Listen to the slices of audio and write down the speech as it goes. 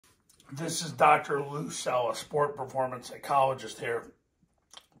This is Dr. Lucelle, a sport performance psychologist here.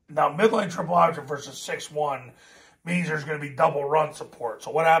 Now, midline triple option versus 6-1 means there's going to be double run support.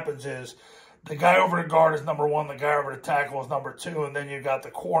 So what happens is the guy over the guard is number one, the guy over the tackle is number two, and then you got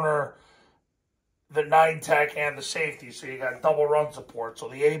the corner, the 9-tech, and the safety. So you got double run support. So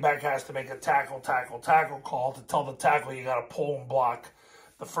the A-back has to make a tackle call to tell the tackle you got to pull and block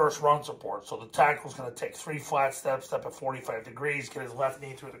the first run support. So the tackle's going to take 3 flat steps, step at 45 degrees, get his left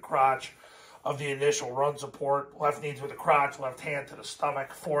knee through the crotch of the initial run support, left knee through the crotch, left hand to the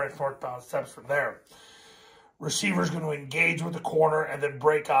stomach, 4 northbound steps from there. Receiver's going to engage with the corner and then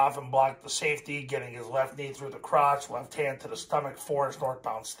break off and block the safety, getting his left knee through the crotch, left hand to the stomach, 4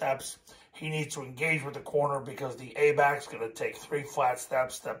 northbound steps. He needs to engage with the corner because the A-back's going to take 3 flat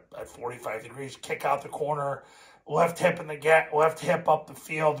steps, step at 45 degrees, kick out the corner, left hip in the gap, left hip up the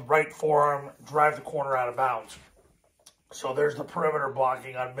field, right forearm, drive the corner out of bounds. So there's the perimeter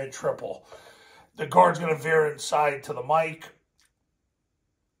blocking on mid-triple. The guard's going to veer inside to the mic.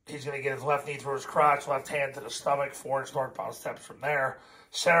 He's going to get his left knee through his crotch, left hand to the stomach, 4 northbound steps from there.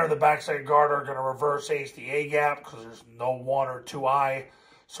 Center of the backside guard are going to reverse ace the A gap because there's no 1 or 2 eye.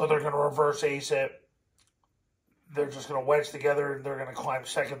 So they're going to reverse ace it. They're just going to wedge together and they're going to climb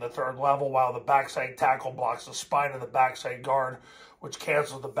second to third level while the backside tackle blocks the spine of the backside guard, which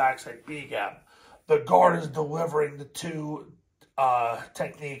cancels the backside B gap. The guard is delivering the 2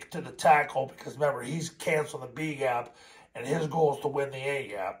 technique to the tackle because remember, he's canceling the B gap and his goal is to win the A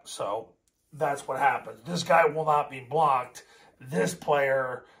gap. So that's what happens. This guy will not be blocked. This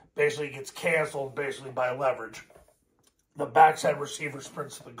player basically gets canceled basically by leverage. The backside receiver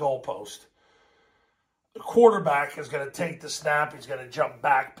sprints to the goalpost. The quarterback is going to take the snap. He's going to jump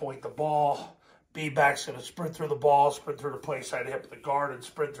back, point the ball. B-back's going to sprint through the ball, sprint through the play side hip of the guard, and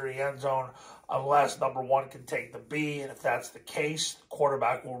sprint through the end zone unless number 1 can take the B. And if that's the case, the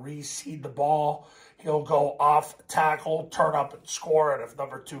quarterback will reseed the ball. He'll go off tackle, turn up, and score. And if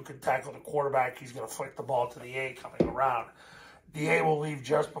number 2 can tackle the quarterback, he's going to flick the ball to the A coming around. The A will leave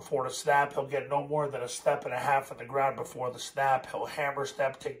just before the snap. He'll get no more than a step and a half on the ground before the snap. He'll hammer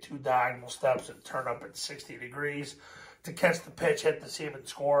step, take 2 diagonal steps, and turn up at 60 degrees to catch the pitch, hit the seam, and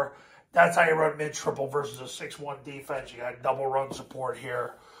score. That's how you run mid-triple versus a 6-1 defense. You got double run support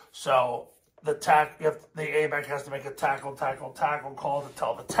here. So the A-back has to make a tackle call to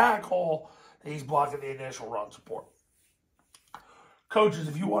tell the tackle that he's blocking the initial run support. Coaches,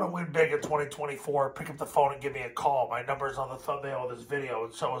 if you want to win big in 2024, pick up the phone and give me a call. My number is on the thumbnail of this video,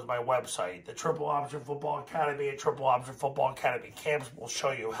 and so is my website. The Triple Option Football Academy and Triple Option Football Academy camps will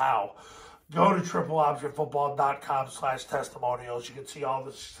show you how. Go to tripleoptionfootball.com/testimonials. You can see all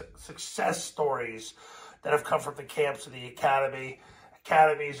the success stories that have come from the camps of the academy.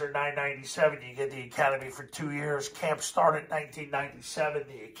 Academies are $9.97. You get the academy for 2 years. Camps start at $19.97.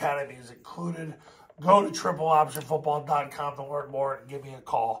 The academy is included. Go to tripleoptionfootball.com to learn more and give me a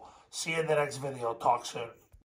call. See you in the next video. Talk soon.